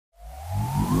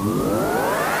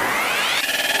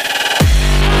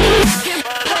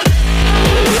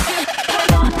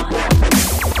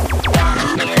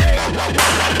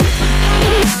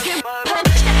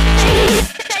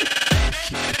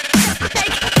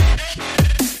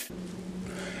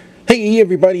Hey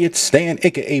everybody, it's Stan,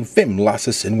 aka Vim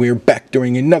Losses, and we're back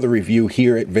doing another review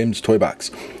here at Vim's Toy Box.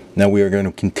 Now we are going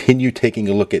to continue taking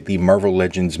a look at the Marvel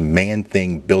Legends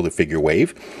Man-Thing Build-A-Figure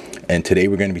wave, and today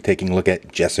we're going to be taking a look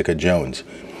at Jessica Jones.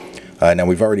 Now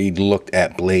we've already looked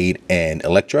at Blade and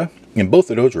Elektra, and both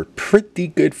of those were pretty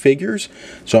good figures,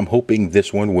 so I'm hoping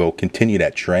this one will continue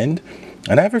that trend,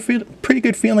 and I have a pretty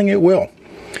good feeling it will.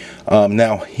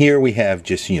 Now here we have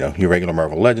just, your regular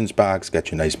Marvel Legends box,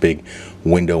 got your nice big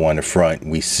window on the front.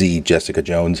 We see Jessica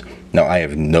Jones. Now I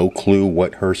have no clue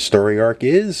what her story arc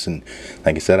is, and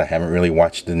like I said, I haven't really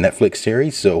watched the Netflix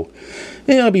series, so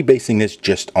I'll be basing this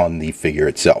just on the figure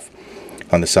itself.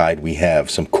 On the side we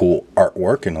have some cool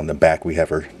artwork, and on the back we have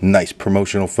her nice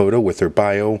promotional photo with her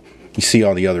bio. You see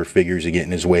all the other figures you get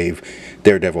in this wave: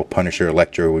 Daredevil, Punisher,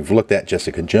 Elektra. We've looked at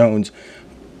Jessica Jones,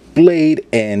 Blade,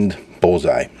 and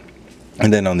Bullseye.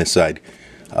 And then on this side,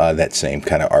 that same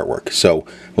kind of artwork. So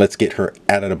let's get her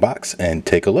out of the box and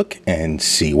take a look and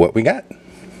see what we got.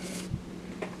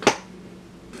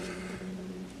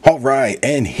 All right,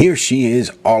 and here she is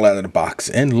all out of the box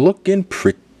and looking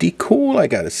pretty cool, I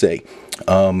gotta say.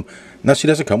 Now she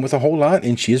doesn't come with a whole lot,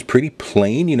 and she is pretty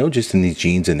plain, just in these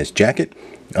jeans and this jacket.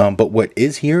 But what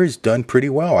is here is done pretty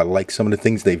well. I like some of the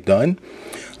things they've done.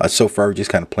 So far, just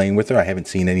kind of playing with her. I haven't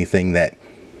seen anything that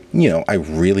I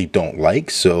really don't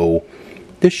like, so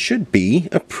this should be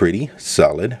a pretty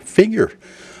solid figure.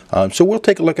 So we'll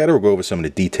take a look at her. We'll go over some of the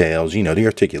details, the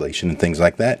articulation and things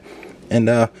like that, and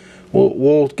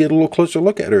we'll get a little closer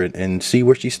look at her and see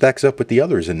where she stacks up with the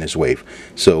others in this wave.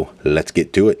 So let's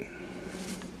get to it.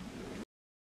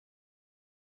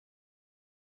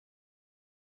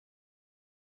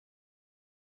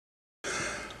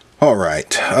 All right,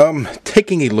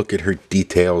 taking a look at her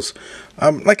details.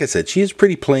 Like I said, she is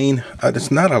pretty plain.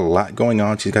 There's not a lot going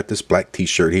on. She's got this black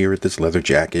t-shirt here with this leather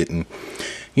jacket and,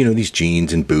 these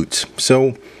jeans and boots.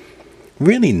 So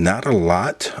really not a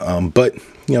lot, but,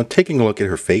 taking a look at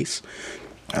her face,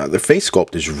 the face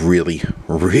sculpt is really,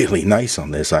 really nice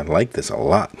on this. I like this a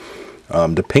lot.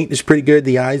 The paint is pretty good.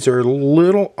 The eyes are a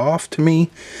little off to me.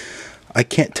 I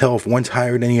can't tell if one's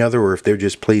higher than the other or if they're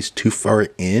just placed too far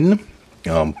in.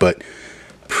 But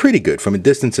pretty good. From a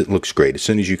distance it looks great. As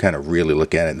soon as you kind of really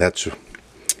look at it, that's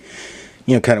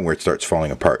kind of where it starts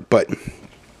falling apart, but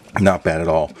not bad at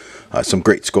all. Some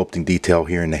great sculpting detail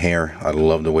here in the hair. I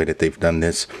love the way that they've done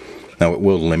this. Now it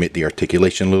will limit the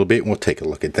articulation a little bit. We'll take a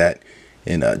look at that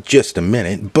in just a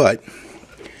minute, but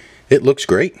it looks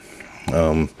great.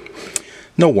 No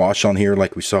wash on here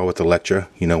like we saw with Elektra,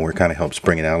 where it kind of helps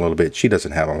bring it out a little bit. She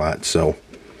doesn't have a lot, so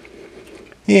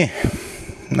yeah,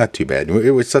 not too bad.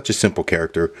 It was such a simple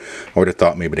character. I would have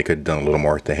thought maybe they could have done a little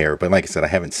more with the hair. But like I said, I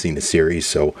haven't seen the series,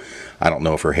 so I don't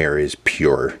know if her hair is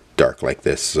pure dark like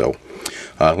this. So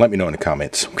let me know in the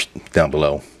comments down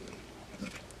below.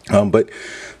 But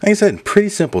like I said, pretty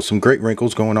simple. Some great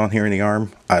wrinkles going on here in the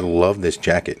arm. I love this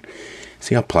jacket.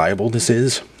 See how pliable this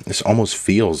is? This almost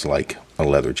feels like a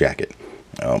leather jacket.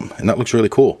 And that looks really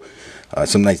cool.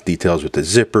 Some nice details with the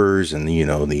zippers and,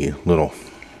 the little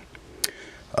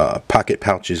pocket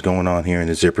pouches going on here, and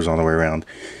the zippers all the way around.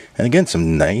 And again,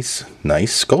 some nice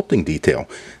sculpting detail.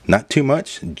 Not too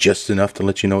much, just enough to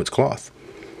let you know it's cloth.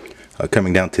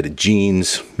 Coming down to the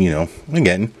jeans,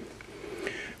 again,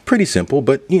 pretty simple,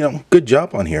 but good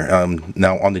job on here.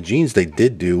 Now on the jeans they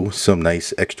did do some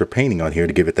nice extra painting on here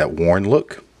to give it that worn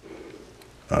look.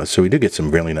 So we do get some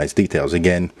really nice details.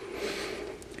 Again,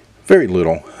 very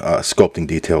little sculpting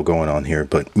detail going on here,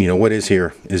 but what is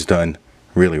here is done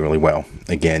really, really well.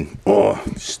 Again,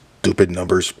 stupid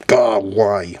numbers. God,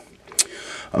 why?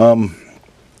 And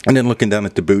then looking down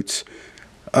at the boots,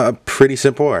 pretty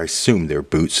simple. I assume they're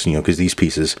boots, because these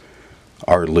pieces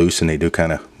are loose and they do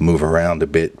kind of move around a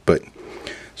bit. But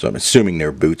so I'm assuming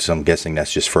they're boots. I'm guessing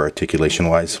that's just for articulation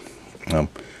wise.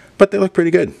 But they look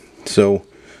pretty good. So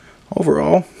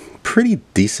overall, pretty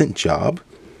decent job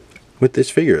with this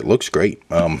figure. It looks great.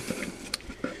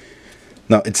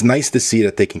 Now, it's nice to see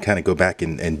that they can kind of go back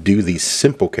and do these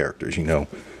simple characters,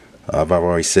 I've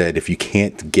always said, if you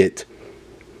can't get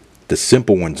the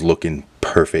simple ones looking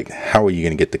perfect, how are you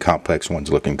going to get the complex ones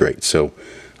looking great? So,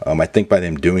 I think by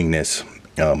them doing this,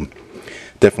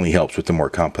 definitely helps with the more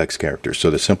complex characters. So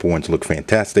the simple ones look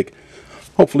fantastic.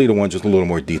 Hopefully the ones with a little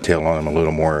more detail on them, a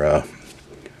little more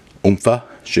oomph,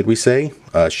 should we say,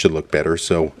 should look better.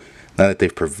 So now that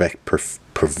they've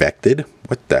perfected,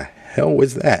 what the hell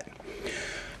was that?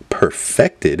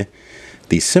 Perfected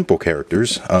these simple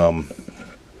characters, the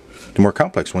more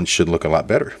complex ones should look a lot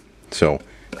better. So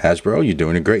Hasbro, you're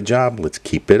doing a great job. Let's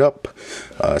keep it up.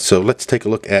 So let's take a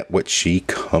look at what she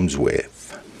comes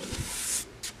with.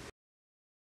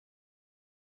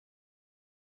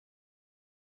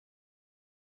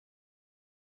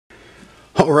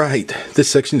 Alright, this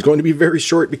section is going to be very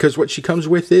short because what she comes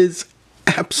with is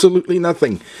absolutely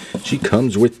nothing. She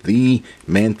comes with the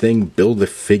Man-Thing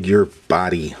Build-A-Figure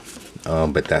body.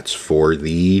 But that's for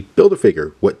the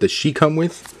Build-A-Figure. What does she come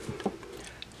with?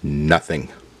 Nothing.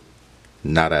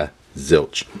 Not a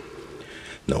zilch.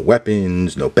 No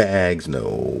weapons, no bags,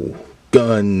 no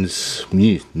guns,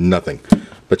 nothing.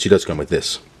 But she does come with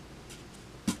this.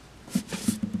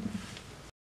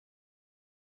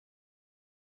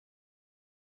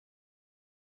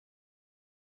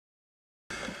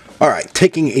 Alright,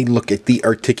 taking a look at the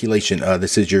articulation.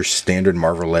 This is your standard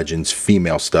Marvel Legends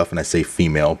female stuff, and I say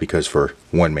female because for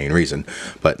one main reason.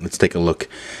 But let's take a look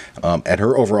at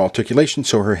her overall articulation.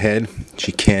 So her head,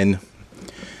 she can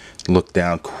look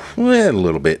down quite a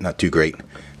little bit, not too great.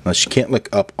 Now she can't look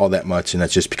up all that much, and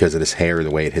that's just because of this hair, the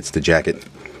way it hits the jacket.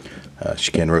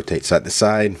 She can rotate side to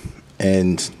side,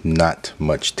 and not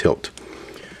much tilt.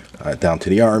 Down to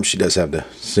the arm, she does have the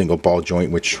single ball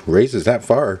joint, which raises that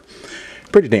far.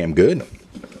 Pretty damn good.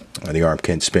 The arm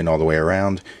can spin all the way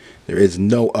around. There is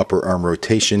no upper arm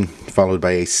rotation, followed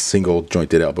by a single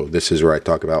jointed elbow. This is where I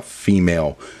talk about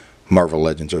female Marvel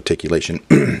Legends articulation.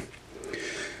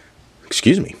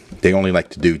 Excuse me. They only like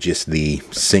to do just the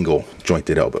single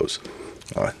jointed elbows.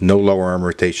 No lower arm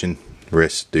rotation.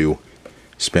 Wrists do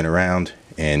spin around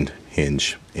and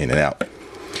hinge in and out.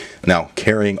 Now,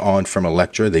 carrying on from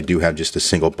Elektra, they do have just a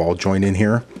single ball joint in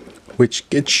here, which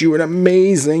gets you an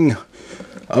amazing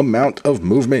amount of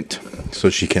movement. So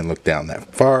she can look down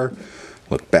that far,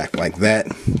 look back like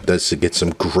that. Does get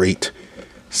some great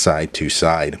side to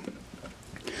side.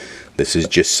 This is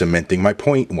just cementing my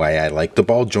point why I like the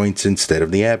ball joints instead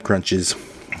of the ab crunches.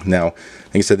 Now,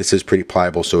 like I said, this is pretty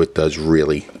pliable, so it does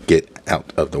really get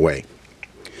out of the way.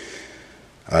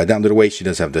 Down to the waist, she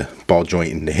does have the ball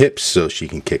joint in the hips, so she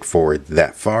can kick forward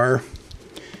that far.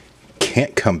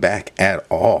 Can't come back at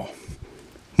all.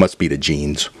 Must be the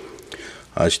jeans.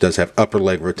 She does have upper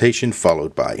leg rotation,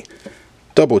 followed by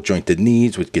double jointed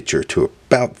knees, which gets her to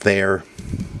about there.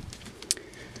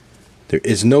 There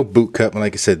is no boot cut, but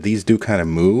like I said, these do kind of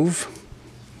move.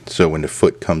 So when the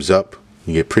foot comes up,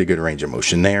 you get pretty good range of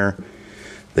motion there.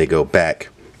 They go back,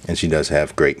 and she does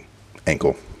have great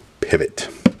ankle pivot.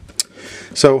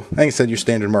 So, like I said, your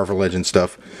standard Marvel Legends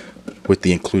stuff with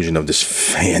the inclusion of this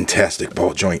fantastic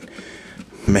ball joint.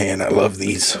 Man, I love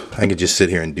these. I could just sit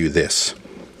here and do this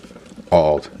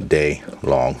all day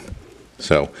long.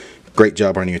 So, great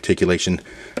job on your articulation.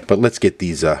 But let's get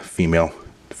these female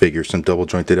figures some double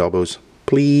jointed elbows,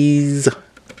 please.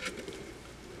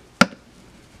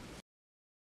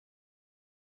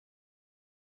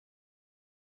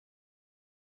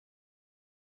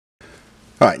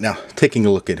 Alright, now taking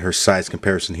a look at her size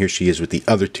comparison, here she is with the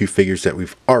other two figures that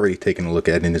we've already taken a look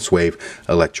at in this wave,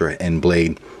 Elektra and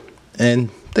Blade. And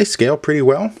they scale pretty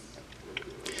well.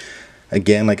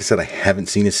 Again, like I said, I haven't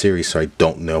seen a series, so I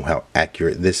don't know how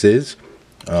accurate this is.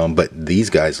 But these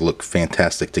guys look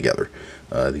fantastic together.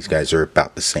 These guys are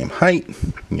about the same height,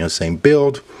 same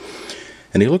build.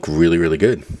 And they look really, really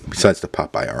good, besides the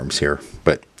Popeye arms here.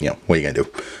 But, what are you going to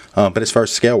do? But as far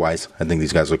as scale-wise, I think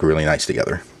these guys look really nice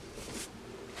together.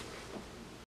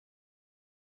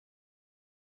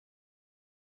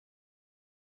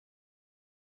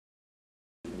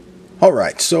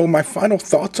 Alright, so my final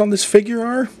thoughts on this figure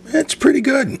are, it's pretty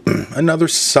good. Another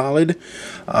solid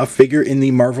figure in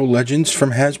the Marvel Legends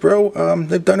from Hasbro.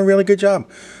 They've done a really good job.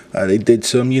 They did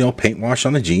some, paint wash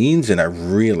on the jeans, and I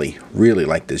really, really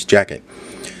like this jacket.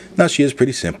 Now, she is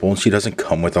pretty simple, and she doesn't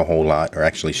come with a whole lot, or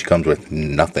actually, she comes with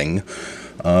nothing.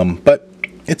 But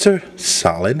it's a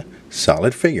solid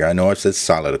figure. I know I've said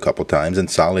solid a couple times,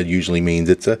 and solid usually means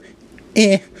it's a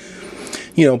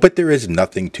but there is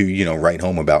nothing to, write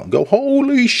home about and go,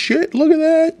 holy shit, look at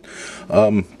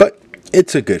that. But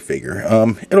it's a good figure.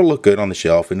 It'll look good on the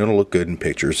shelf, and it'll look good in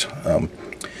pictures.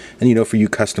 And, for you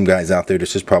custom guys out there,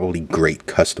 this is probably great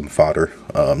custom fodder.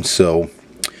 So,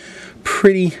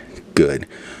 pretty good.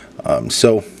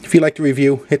 So, if you like the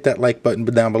review, hit that like button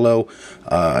down below.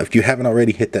 If you haven't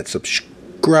already, hit that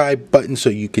subscribe button so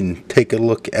you can take a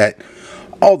look at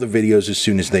all the videos as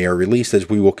soon as they are released, as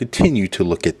we will continue to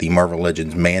look at the Marvel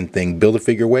Legends Man-Thing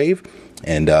Build-A-Figure wave,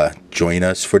 and join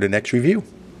us for the next review.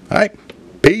 Alright,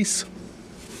 peace.